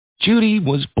Judy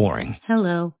was boring.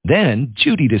 Hello. Then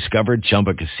Judy discovered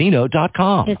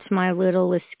ChumbaCasino.com. It's my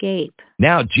little escape.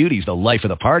 Now Judy's the life of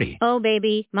the party. Oh,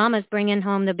 baby, mama's bringing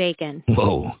home the bacon.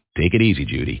 Whoa, take it easy,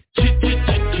 Judy.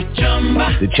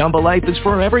 The Chumba life is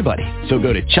for everybody. So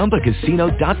go to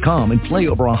ChumbaCasino.com and play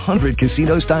over 100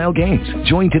 casino-style games.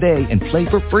 Join today and play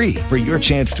for free for your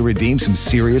chance to redeem some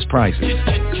serious prizes.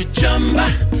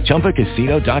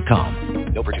 ChumbaCasino.com.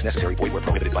 No purchase necessary. Void where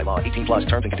prohibited by law. 18 plus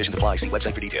terms and conditions apply. See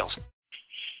website for details.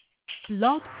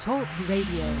 Blog Talk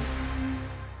Radio.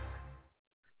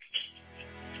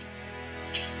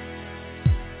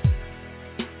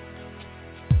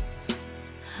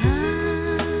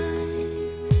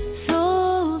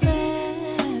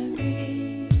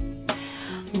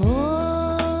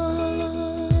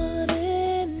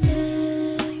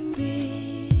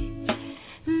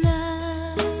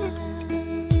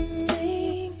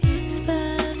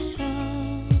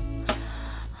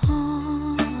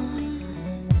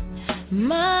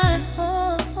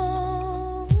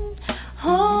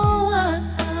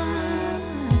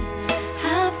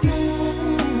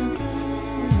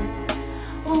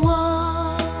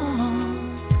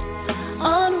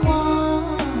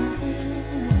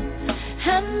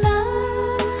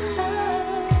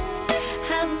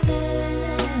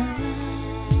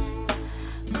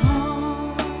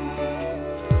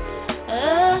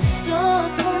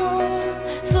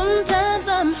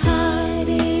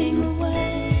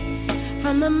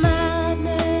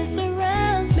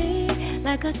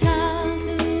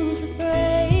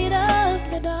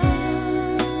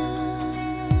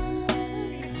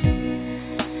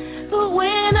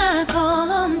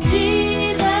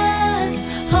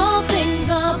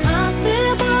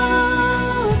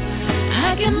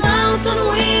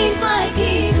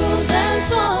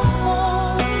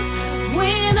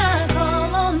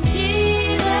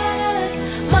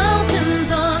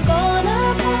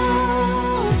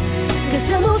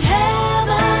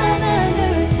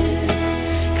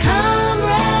 Come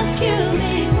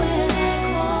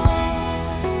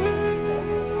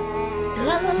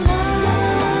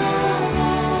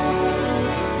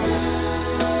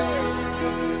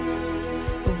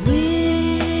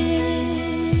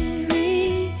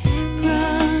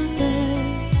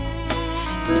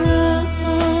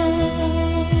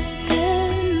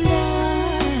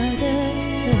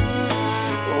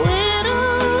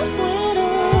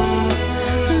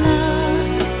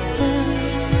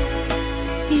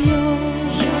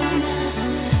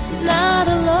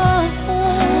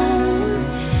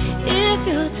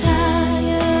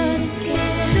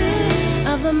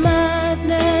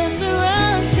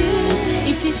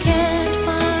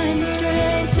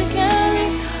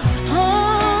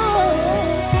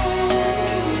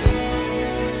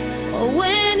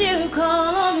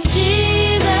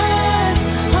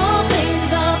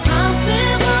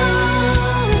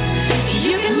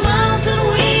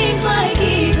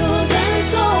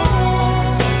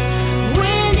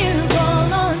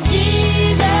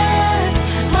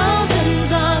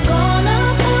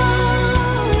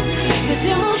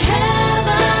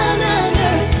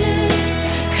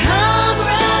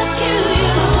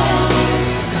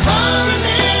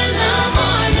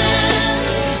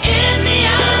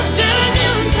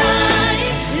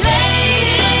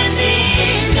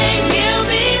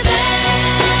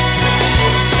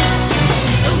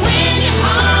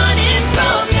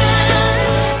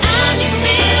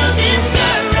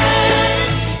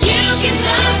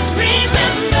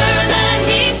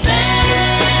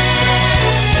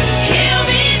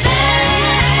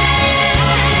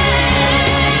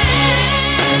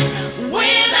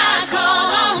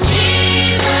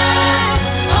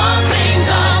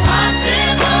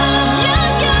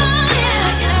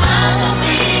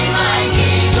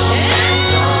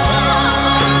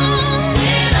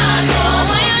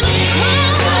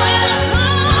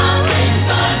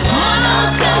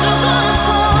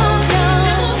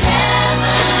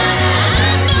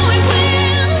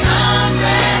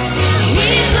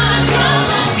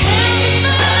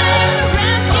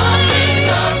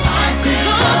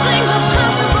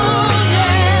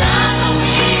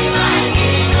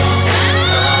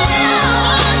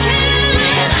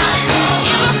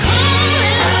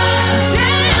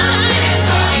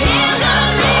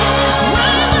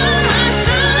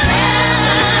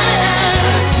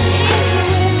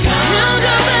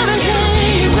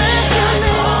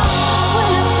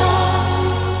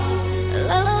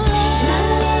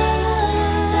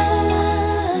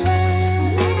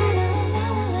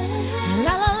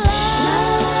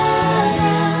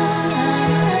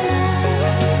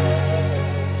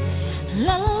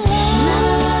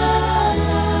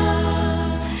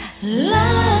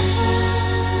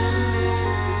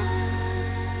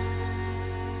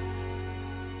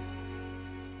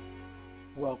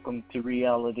Welcome to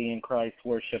Reality in Christ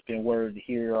Worship and Word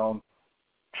here on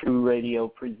True Radio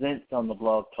Presents on the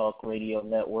Blog Talk Radio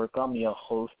Network. I'm your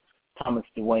host, Thomas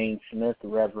Dwayne Smith,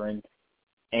 Reverend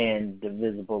and the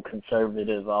Visible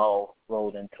Conservative, all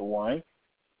rolled into one.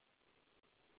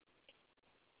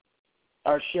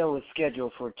 Our show is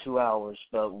scheduled for 2 hours,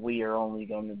 but we are only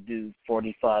going to do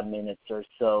 45 minutes or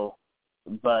so.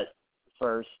 But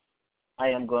first, I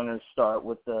am going to start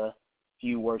with a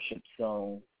few worship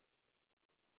songs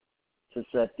to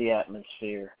set the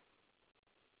atmosphere.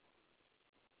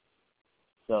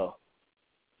 So,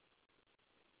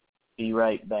 be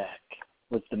right back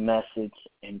with the message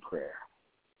and prayer.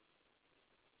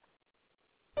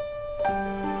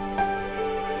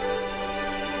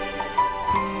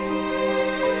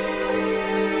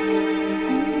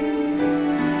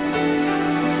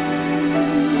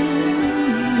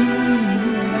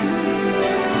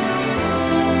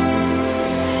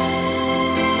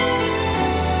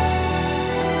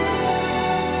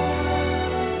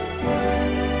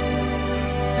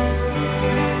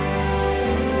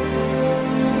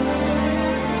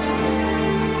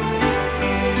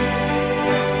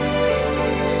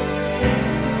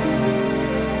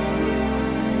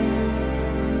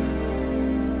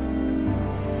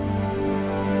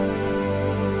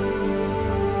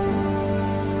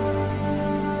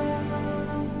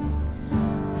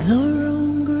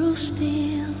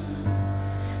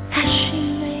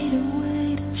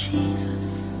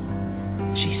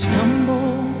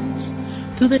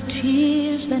 The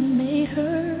tears that made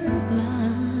her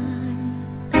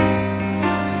blind.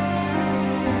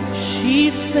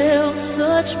 She felt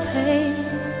such pain.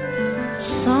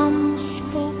 Some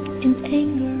spoke in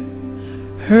anger,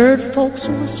 heard folks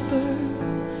whisper,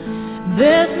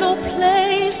 there's no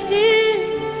place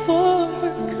here for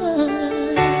her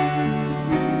kind.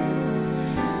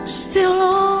 Still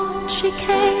on she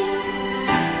came,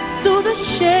 through the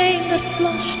shame that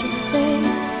flushed her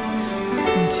face,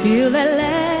 till at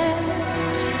last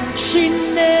she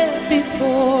knelt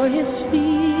before his feet.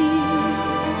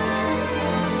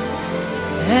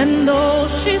 And though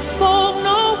she spoke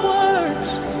no words,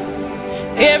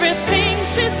 everything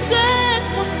she said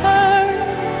was heard,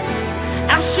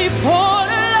 as she poured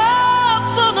her love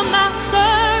for the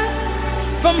master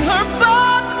from her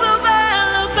box of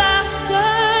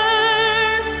alabaster.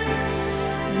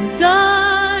 And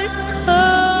I've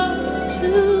come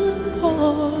to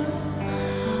pour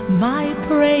my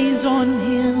praise on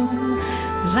him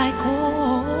like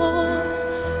oil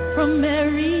from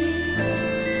Mary's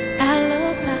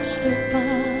alabaster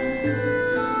box.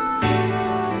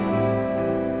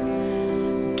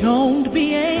 Don't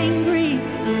be angry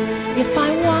if I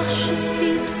wash his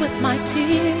feet with my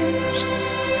tears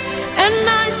and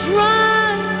I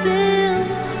dry them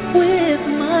with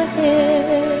my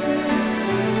hair.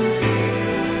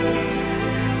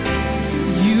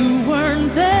 You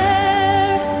weren't there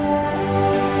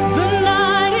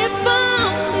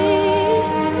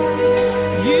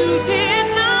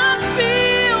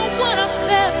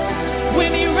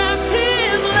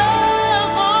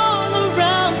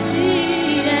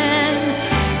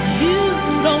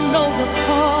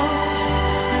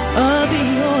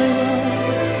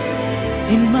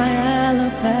in my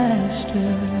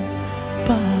alabaster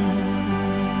box.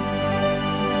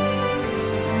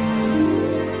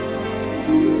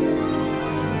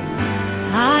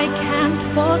 I can't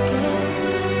forget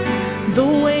the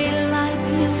way life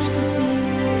used to be.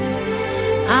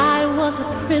 I was a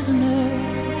prisoner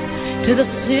to the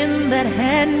sin that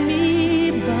had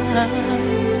me bound.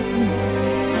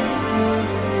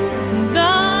 And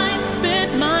I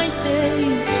spent my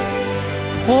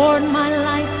days, poured my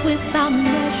life without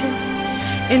measure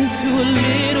into a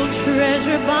little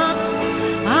treasure box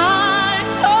I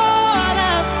thought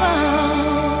I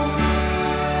found,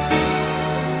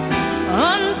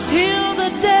 until the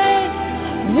day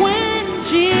when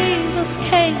Jesus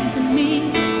came to me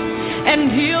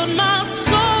and healed my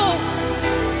soul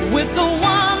with the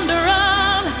wonder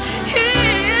of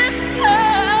his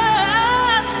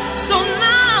touch. So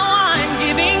now I'm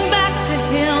giving back to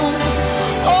him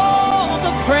all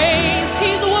the praise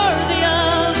he's worthy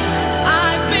of.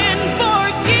 I've been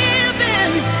forgiven,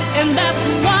 and that's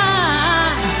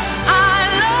why I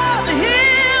love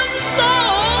him so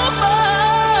much.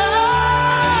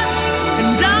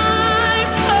 And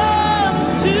I've come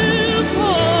to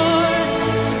pour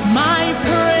my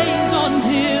praise on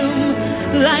him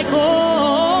like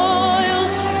oil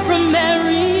from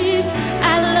Mary's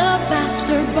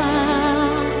alabaster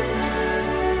box.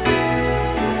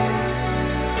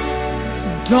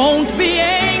 Don't be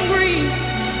angry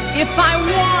if I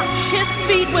wash his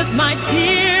feet with my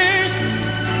tears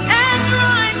and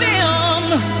dry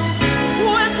them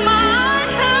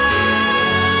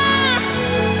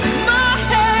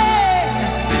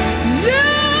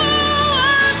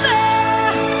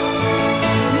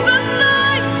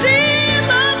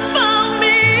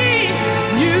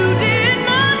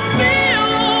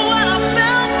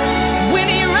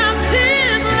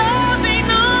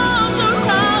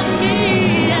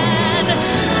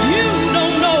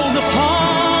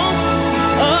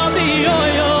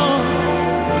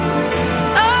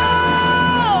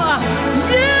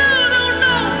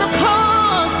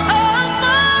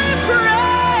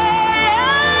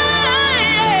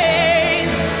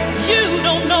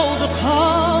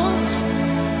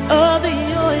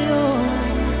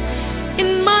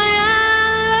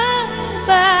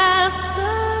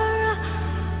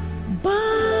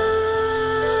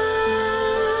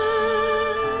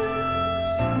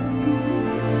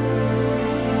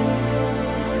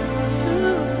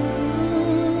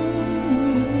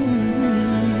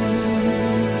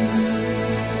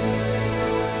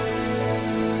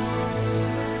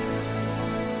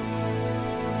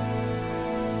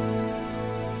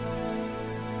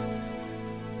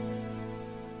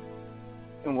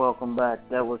And welcome back.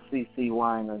 That was C.C.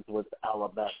 Winans with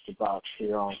Alabaster Box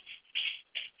here on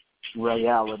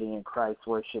Reality and Christ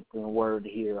Worship and Word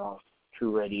here on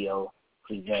True Radio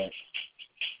Presents.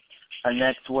 Our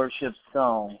next worship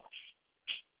song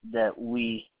that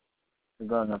we are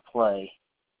going to play,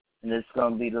 and it's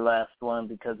going to be the last one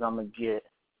because I'm going to get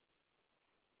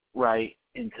right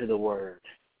into the Word.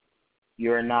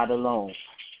 You're not alone,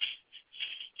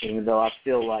 even though I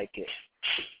feel like it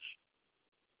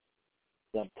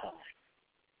sometimes.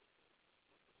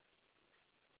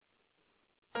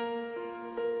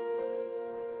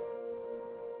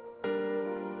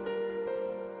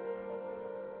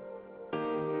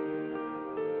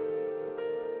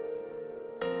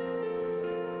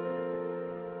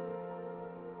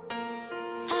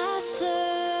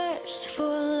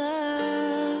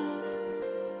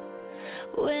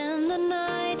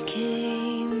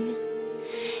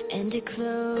 It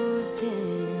closed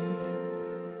in.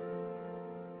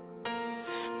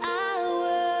 I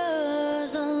was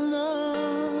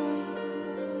alone,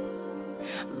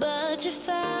 but you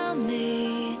found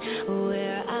me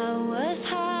where I was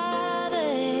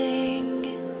hiding,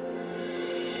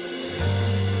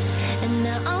 and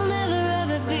now I'll never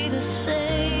ever be the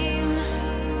same.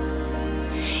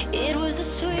 It was the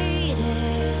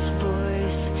sweetest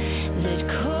voice that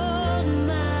called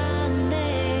my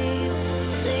name,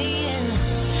 saying,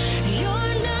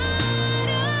 "You're not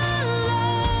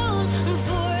alone,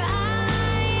 for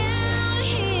I am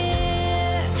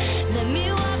here. Let me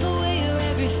wipe away your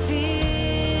every fear.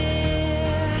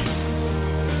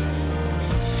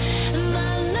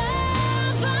 My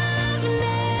love, I've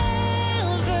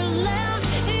never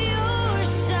left your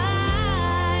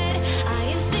side. I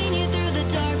have seen you through the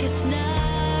darkest night,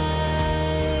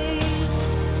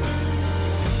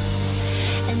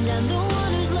 and I'm the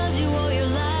one who's loved you all your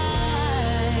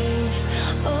life,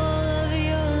 all of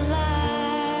your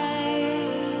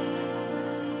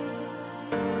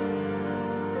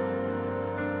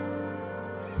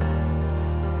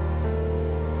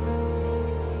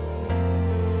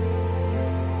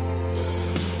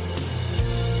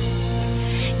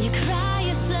You cry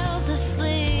yourself to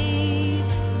sleep,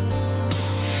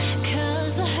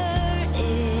 'cause the hurt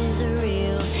is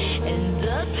real and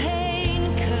the pain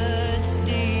cuts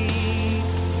deep.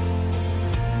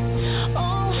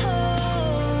 All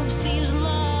hope seems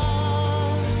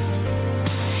lost,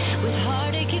 with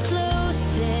heartache your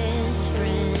closest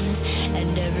friend and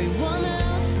everyone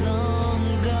else long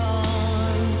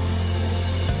gone.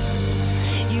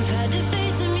 You've had to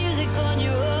face the music on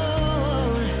your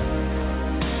own,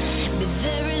 but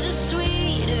there is a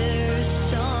sweeter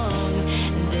song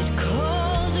that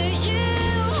calls you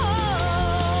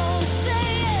home,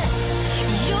 saying,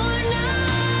 "You're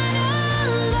not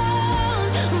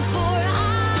alone, for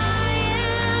I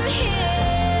am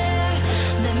here.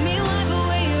 Let me wipe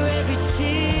away your every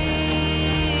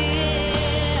tear.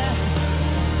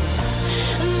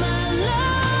 My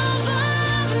love,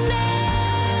 I've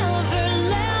never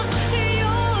left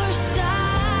your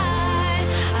side.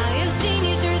 I have seen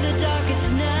you through the darkest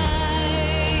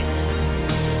night,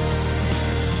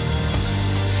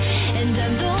 and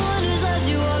I'm the one who's loved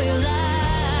you all your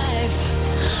life,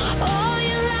 all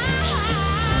your life.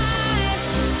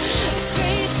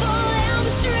 Faithful and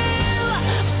true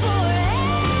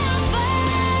forever.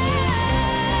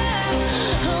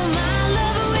 Oh, my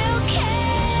love will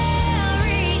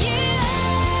carry you.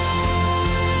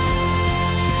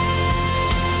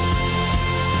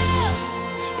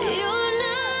 You're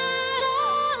not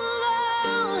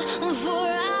alone, for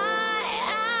I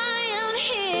am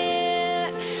here.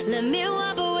 Let me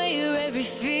wipe away your every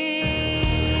fear.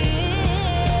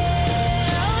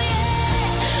 Oh,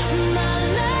 yeah. My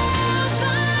love,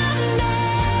 I've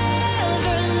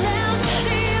never left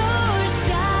your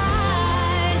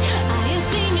side. I have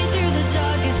seen you through the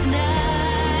darkest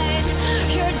night,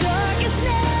 your darkest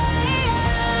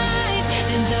night,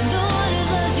 and I'm the one who's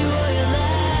loved you all your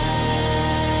life,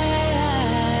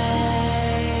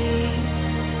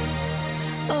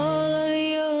 all of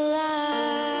your life.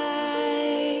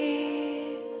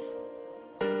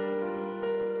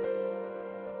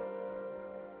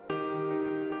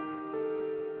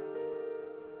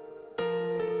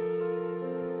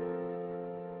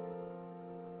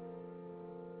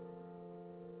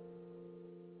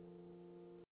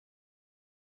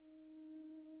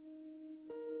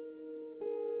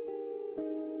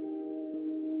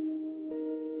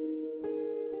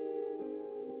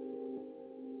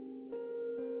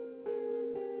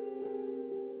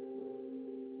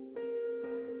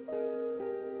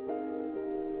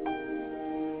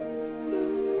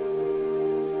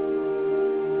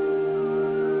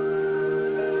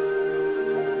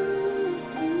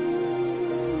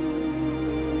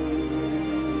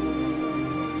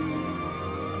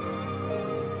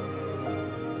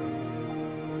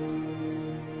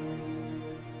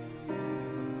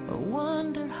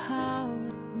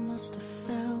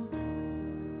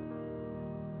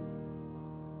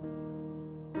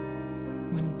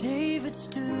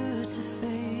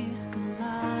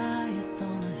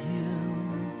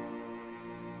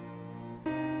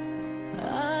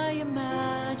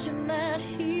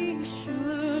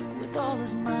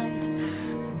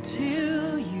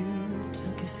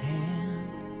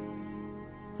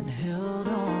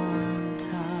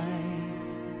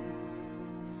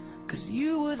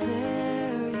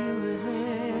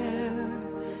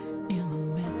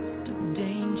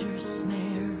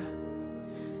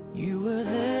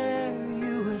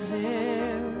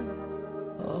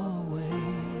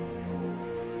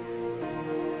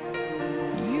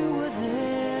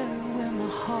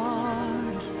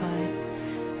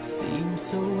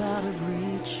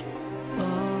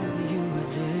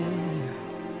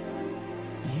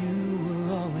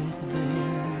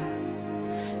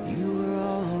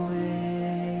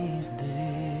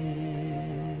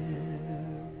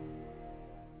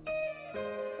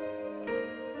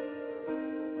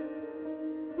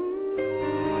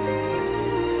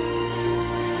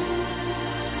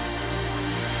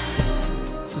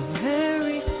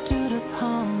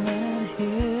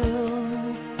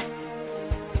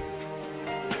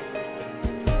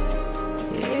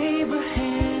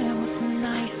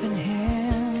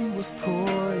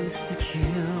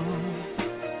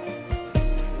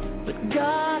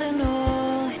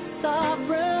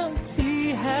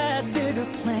 had bigger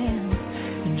plans,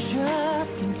 and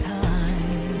just in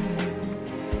time,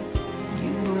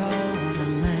 you brought a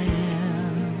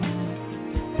lamb.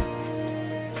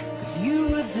 'Cause you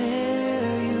were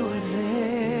there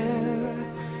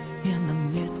in the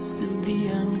midst of the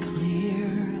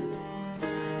unclear.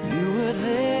 You were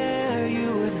there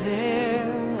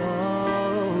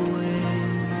always.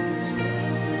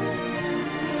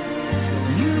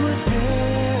 You were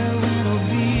there when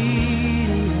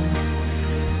obedience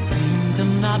seemed to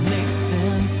not make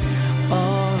sense.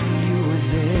 Oh, you were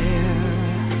there.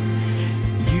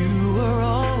 You were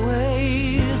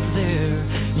always there.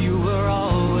 You were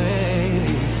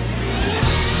always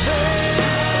there.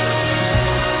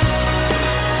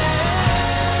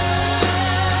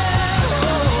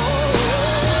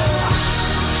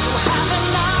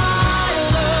 Haven't I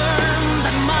learned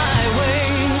that my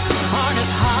ways aren't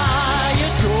as high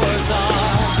as yours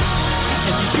are?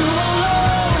 And you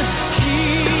alone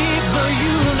keep the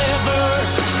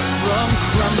universe from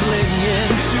crumbling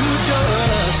into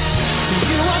dust.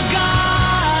 You are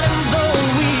God, and though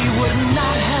we would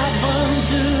not have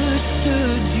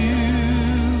understood you,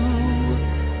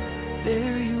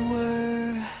 there you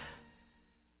were,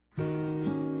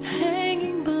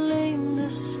 hanging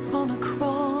blameless on a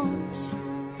cross.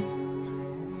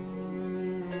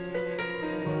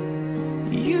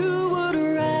 You would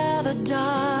rather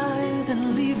die than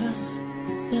leave us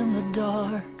in the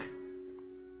dark.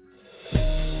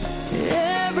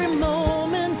 Every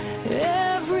moment,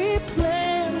 every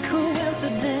plan,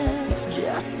 coincidence,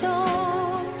 just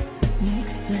don't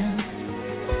make sense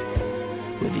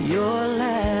with your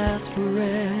last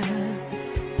breath.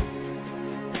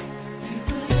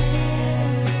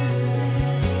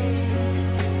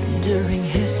 During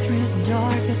history's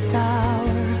darkest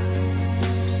hour,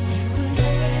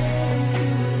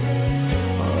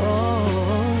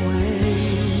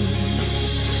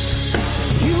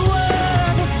 you were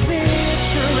the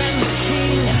victor and the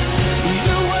king.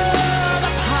 You were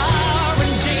the power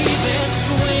in David's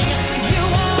swing. You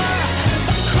are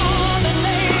the calm in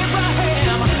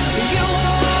Abraham. You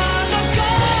are the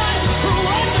God who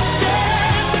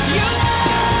understands. You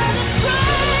are the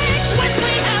strength when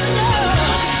we have none.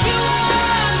 You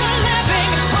are the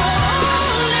living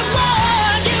Holy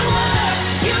One.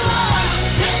 You are,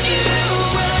 and you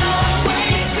will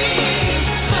always be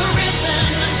the risen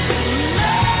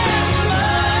Lamb of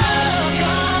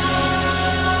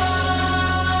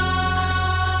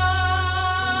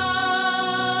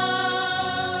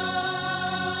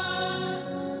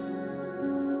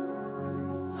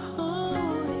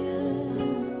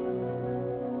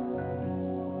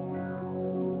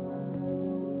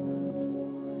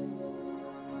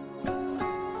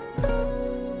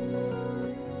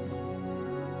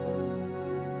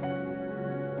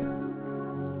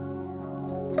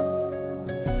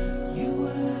You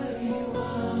were, you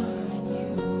are, and you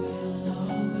will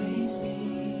always be.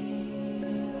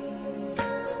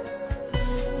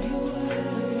 You were,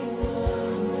 you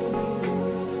are, and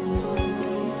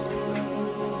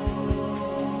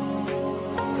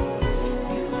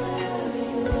you will always be.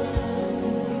 You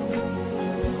were,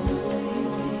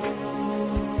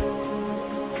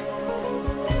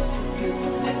 you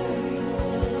are,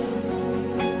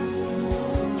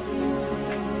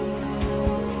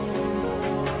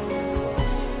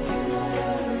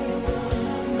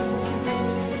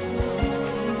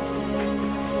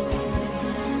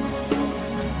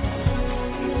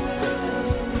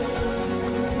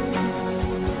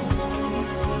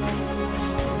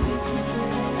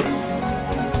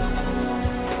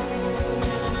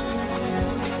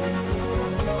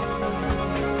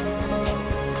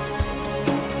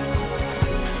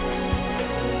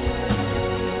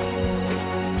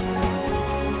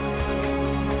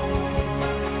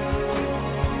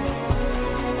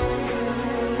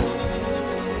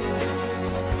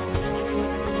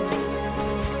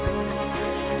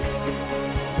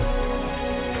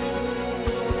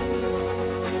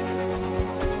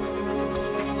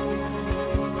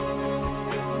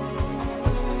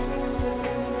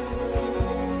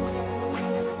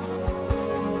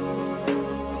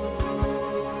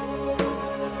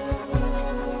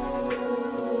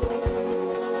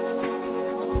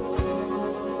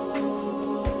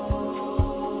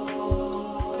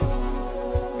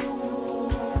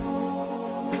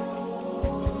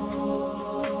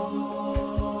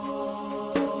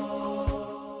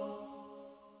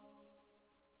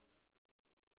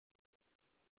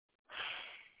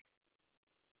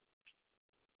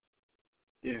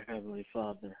 Dear Heavenly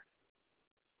Father,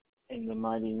 in the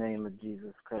mighty name of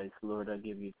Jesus Christ, Lord, I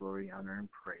give you glory, honor, and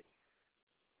praise.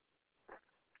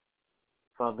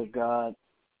 Father God,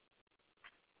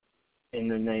 in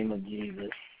the name of Jesus.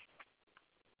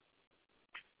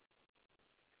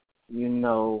 You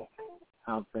know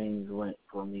how things went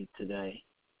for me today.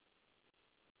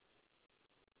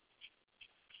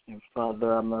 And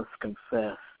Father, I must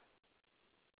confess,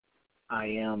 I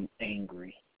am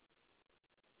angry.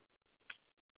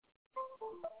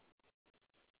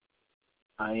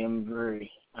 I am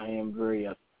very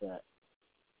upset.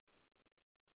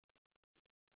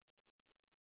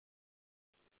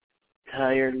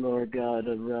 Tired, Lord God,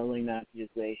 of railing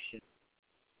accusation.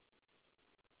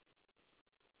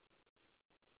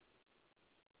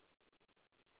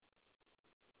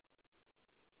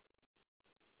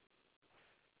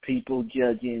 People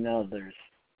judging others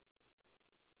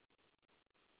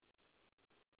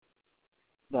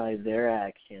by their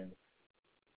actions,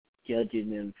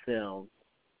 judging themselves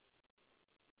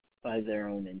by their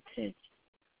own intentions.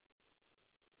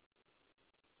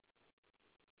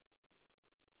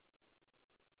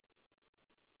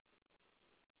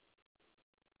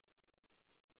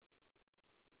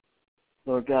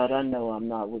 Lord God, I know I'm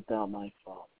not without my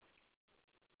fault.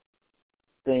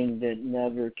 Thing that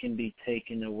never can be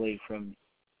taken away from me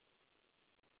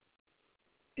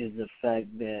is the fact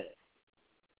that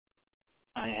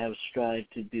I have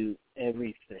strived to do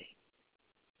everything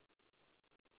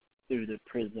through the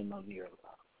prism of your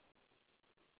love.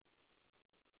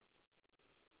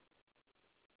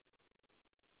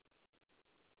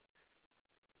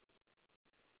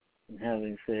 And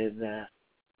having said that,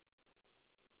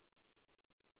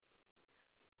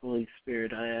 Holy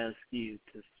Spirit, I ask you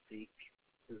to speak,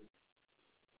 to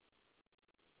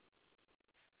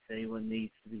say what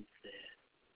needs to be said.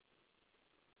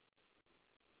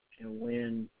 And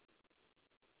when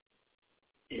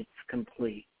it's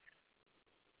complete,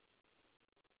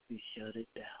 we shut it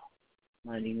down.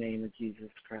 Mighty name of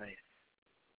Jesus Christ.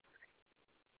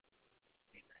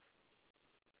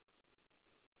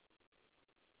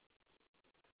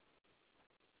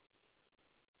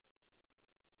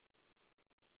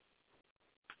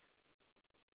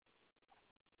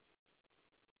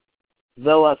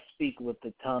 Though I speak with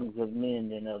the tongues of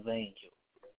men and of angels,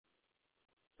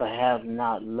 but have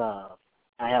not love,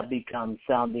 I have become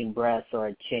sounding brass or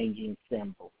a changing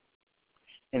cymbal.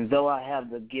 And though I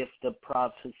have the gift of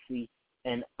prophecy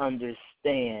and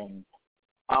understand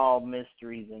all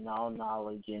mysteries and all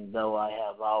knowledge, and though I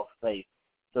have all faith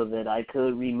so that I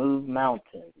could remove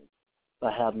mountains,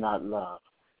 but have not love,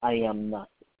 I am nothing.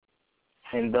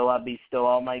 And though I bestow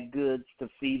all my goods to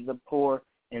feed the poor,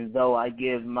 and though I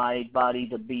give my body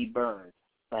to be burned,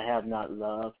 but have not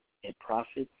love, it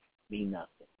profits me nothing.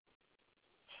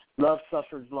 Love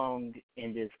suffers long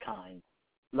and is kind.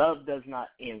 Love does not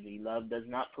envy. Love does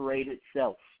not parade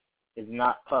itself, is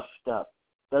not puffed up,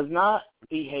 does not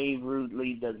behave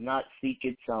rudely, does not seek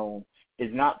its own,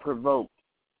 is not provoked,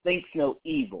 thinks no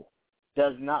evil,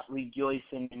 does not rejoice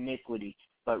in iniquity,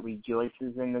 but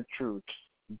rejoices in the truth,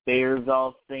 bears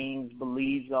all things,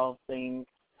 believes all things,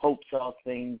 hopes all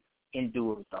things,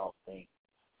 endures all things.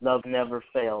 Love never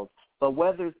fails. But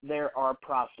whether there are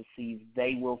prophecies,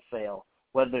 they will fail.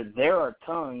 Whether there are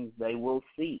tongues, they will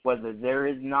cease. Whether there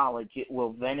is knowledge, it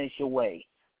will vanish away.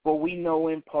 For we know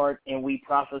in part, and we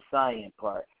prophesy in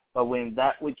part. But when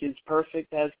that which is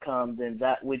perfect has come, then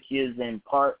that which is in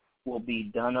part will be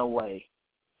done away.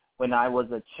 When I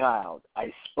was a child,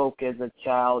 I spoke as a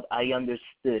child, I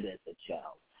understood as a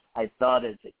child, I thought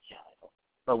as a child.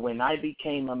 But when I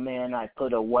became a man, I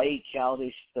put away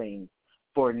childish things.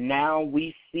 For now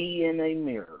we see in a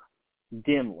mirror,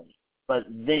 dimly, but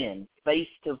then face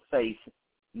to face.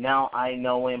 Now I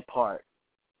know in part,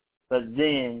 but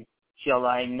then shall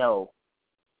I know,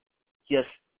 just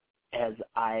as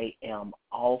I am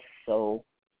also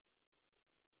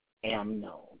am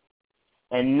known.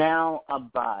 And now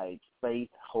abide faith,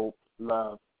 hope,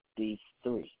 love, these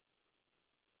three.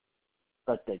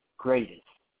 But the greatest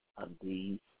of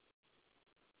these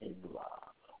is love.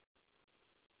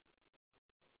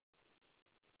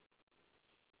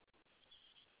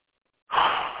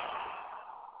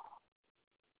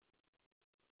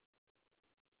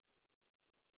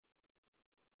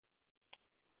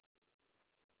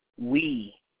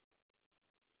 We,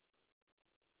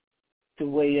 to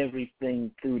weigh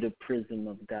everything through the prism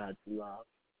of God's love.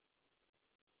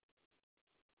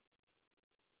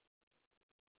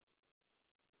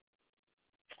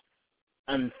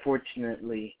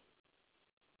 Unfortunately,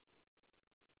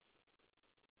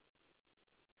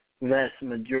 vast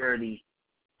majority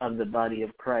of the body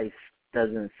of Christ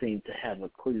doesn't seem to have a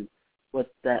clue what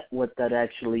that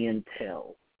actually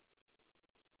entails.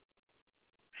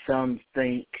 Some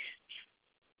think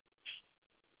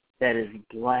that is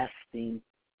blasting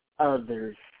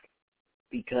others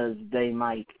because they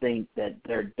might think that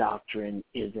their doctrine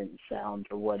isn't sound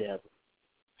or whatever.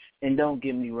 And don't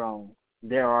get me wrong,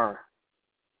 there are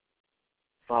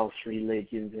false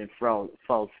religions and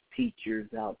false teachers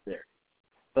out there.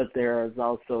 But there is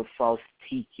also false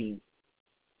teaching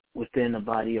within the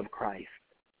body of Christ.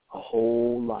 A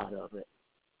whole lot of it.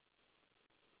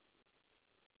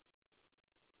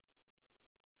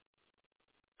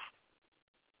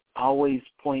 Always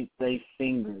point their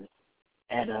fingers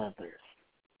at others.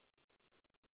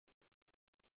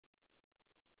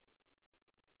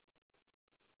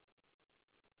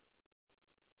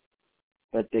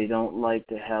 But they don't like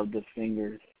to have the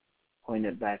fingers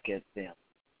pointed back at them.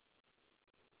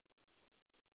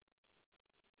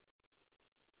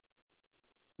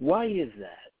 Why is that?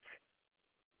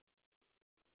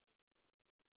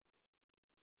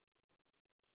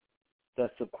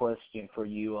 That's a question for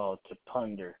you all to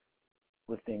ponder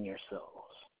within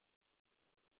yourselves.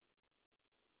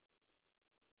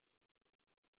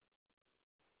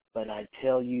 But I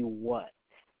tell you what,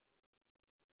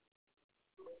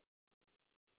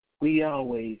 we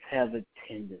always have a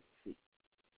tendency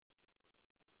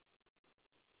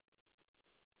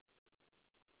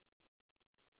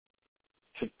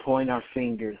to point our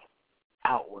fingers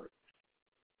outward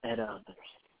at others.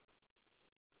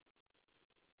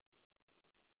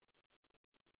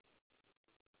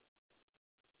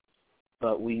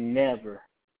 But we never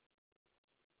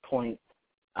point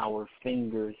our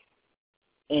fingers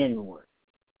inward.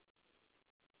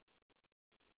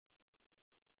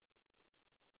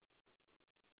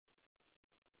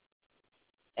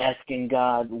 Asking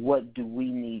God, what do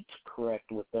we need to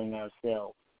correct within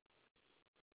ourselves?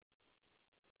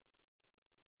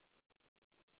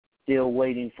 Still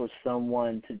waiting for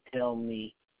someone to tell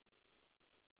me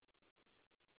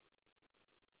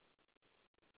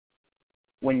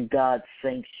when God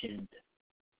sanctioned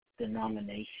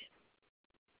denomination.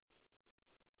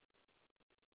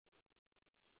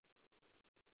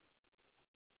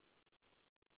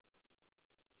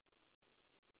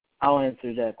 I'll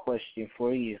answer that question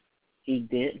for you. He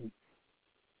didn't.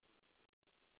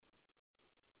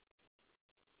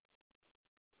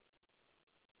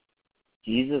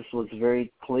 Jesus was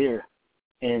very clear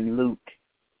in Luke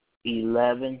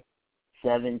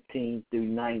 11:17 through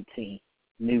 19,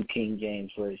 New King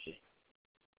James Version.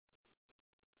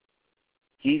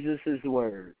 Jesus'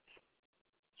 words,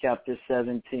 chapter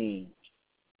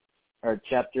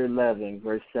 11,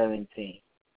 verse 17.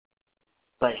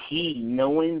 But he,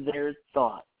 knowing their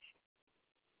thoughts,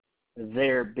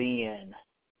 there being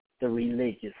the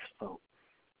religious folk,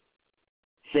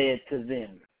 said to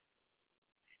them,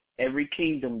 every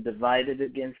kingdom divided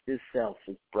against itself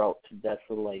is brought to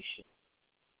desolation,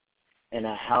 and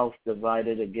a house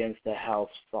divided against a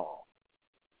house fall.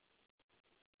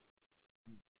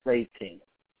 Satan.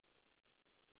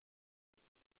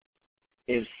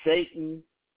 If Satan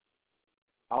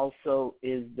also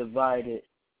is divided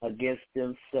against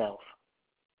himself,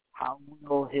 how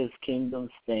will his kingdom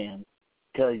stand?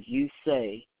 Because you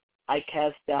say, I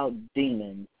cast out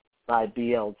demons by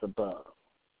Beelzebub.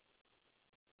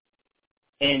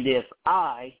 And if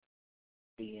I,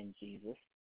 being Jesus,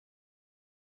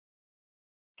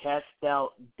 cast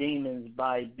out demons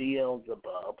by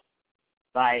Beelzebub,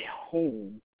 by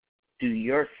whom do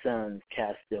your sons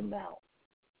cast them out?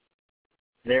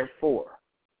 Therefore,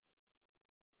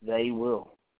 they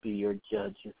will be your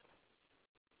judges.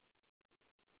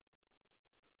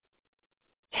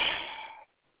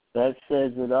 That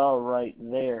says it all right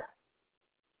there.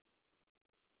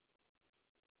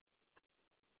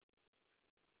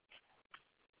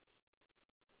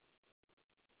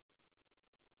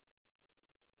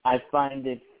 I find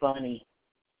it funny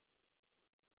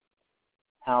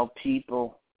how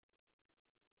people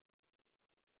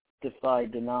defy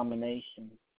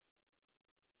denominations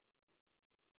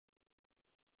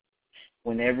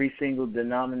when every single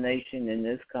denomination in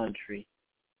this country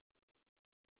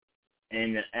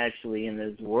and actually in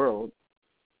this world,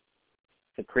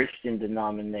 the Christian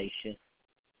denomination,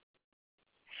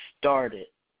 started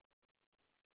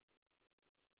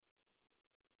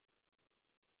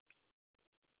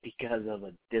because of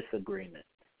a disagreement.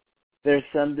 There's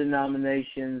some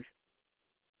denominations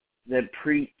that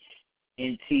preach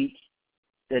and teach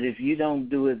that if you don't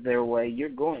do it their way, you're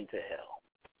going to hell.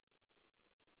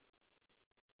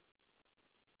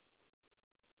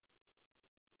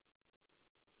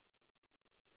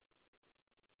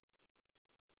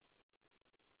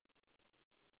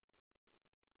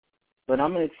 But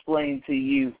I'm going to explain to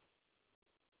you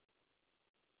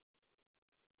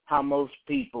how most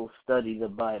people study the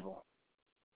Bible.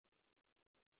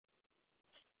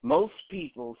 Most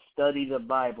people study the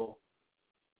Bible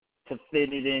to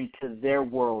fit it into their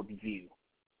worldview.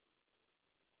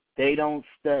 They don't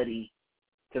study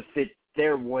to fit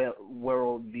their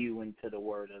worldview into the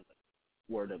Word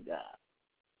of God.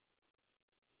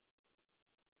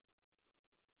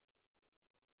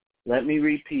 Let me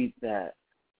repeat that.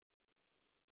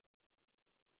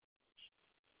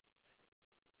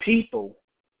 People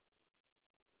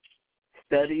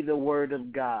study the Word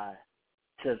of God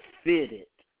to fit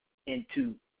it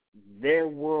into their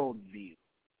worldview.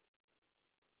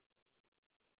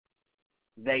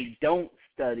 They don't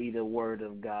study the Word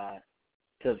of God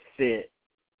to fit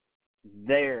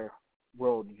their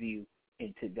worldview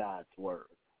into God's Word.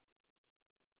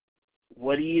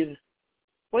 What do you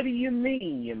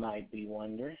mean, you might be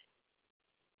wondering?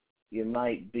 You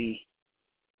might be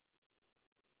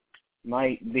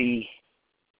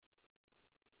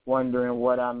wondering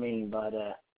what I mean by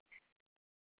that.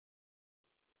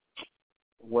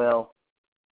 Well,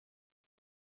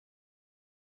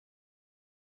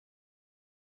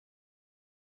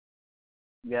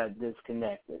 got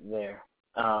disconnected there.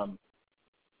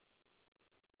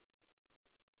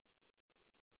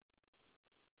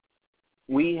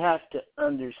 We have to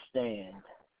understand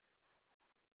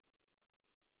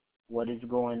what is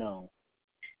going on.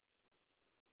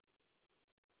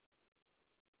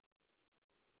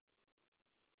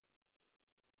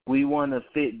 We want to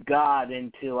fit God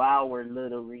into our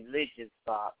little religious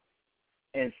box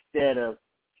instead of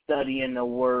studying the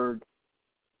Word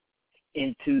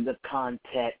into the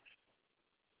context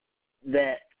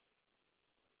that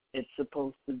it's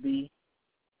supposed to be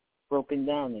broken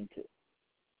down into.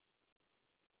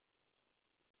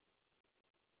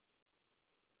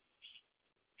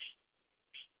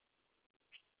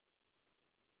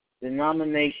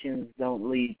 Denominations don't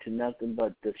lead to nothing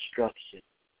but destruction.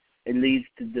 It leads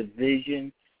to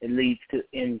division. It leads to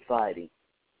infighting.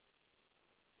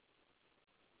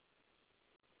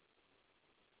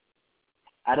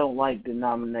 I don't like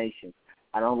denominations.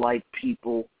 I don't like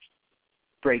people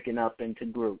breaking up into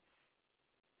groups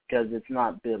because it's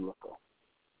not biblical.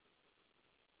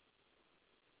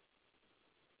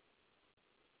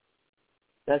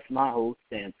 That's my whole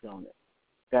stance on it.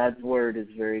 God's Word is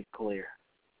very clear.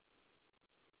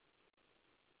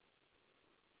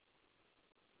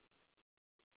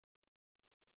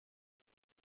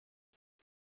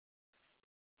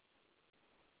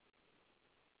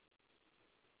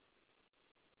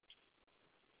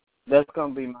 That's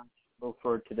going to be my show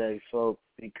for today, folks,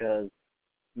 because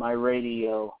my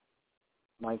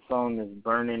phone is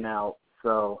burning out,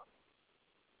 so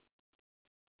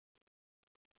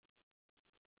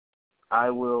I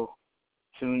will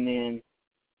tune in.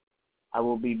 I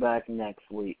will be back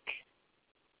next week.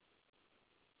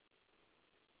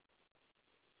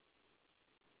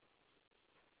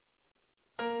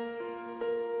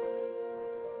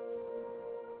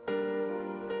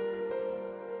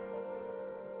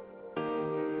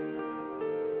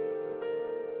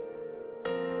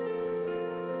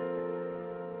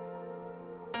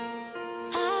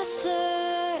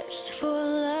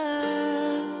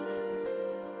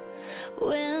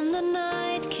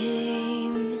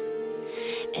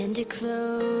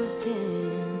 Closed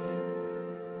in.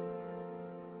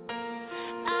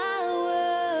 I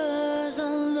was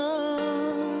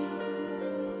alone,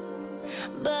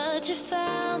 but you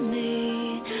found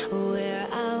me where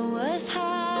I was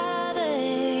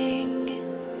hiding,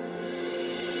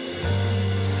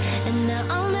 and now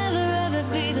I'll never ever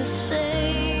be the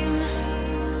same.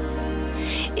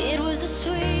 It was the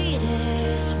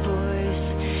sweetest voice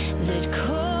that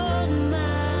called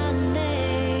my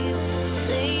name,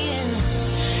 saying,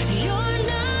 "You're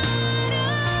not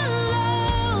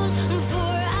alone, for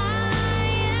I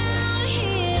am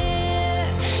here.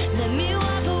 Let me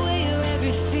wipe away your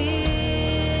every fear."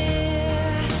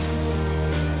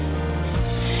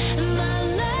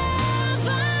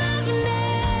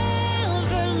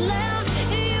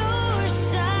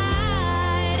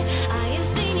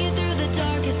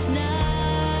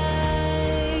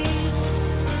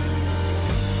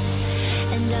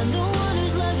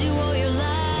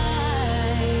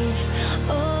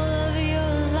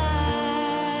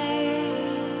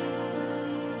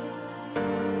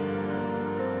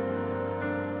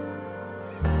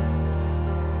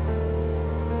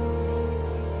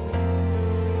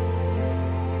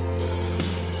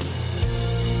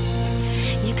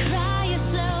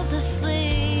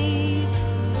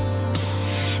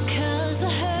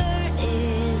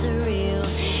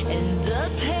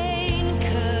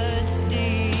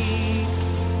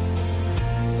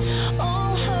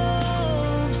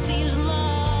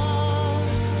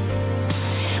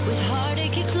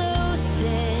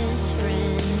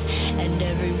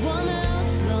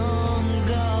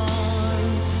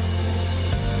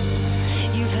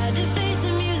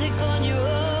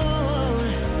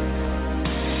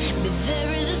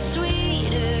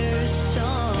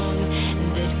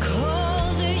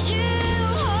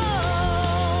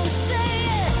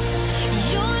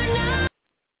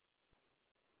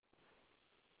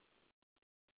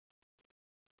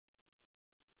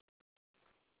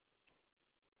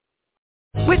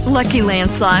 With Lucky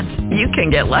Land Slots, you can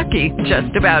get lucky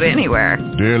just about anywhere.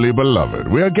 Dearly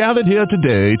beloved, we are gathered here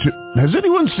today to... Has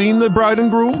anyone seen the bride and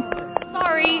groom?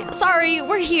 Sorry,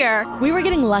 we're here. We were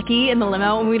getting lucky in the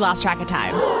limo and we lost track of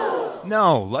time.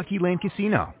 No, Lucky Land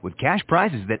Casino, with cash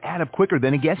prizes that add up quicker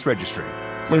than a guest registry.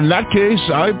 In that case,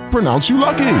 I pronounce you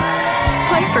lucky.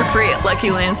 Play for free at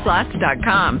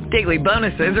LuckyLandSlots.com. Daily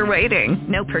bonuses are waiting.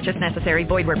 No purchase necessary.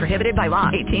 Void where prohibited by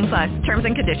law. 18+. Terms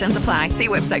and conditions apply. See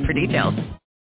website for details.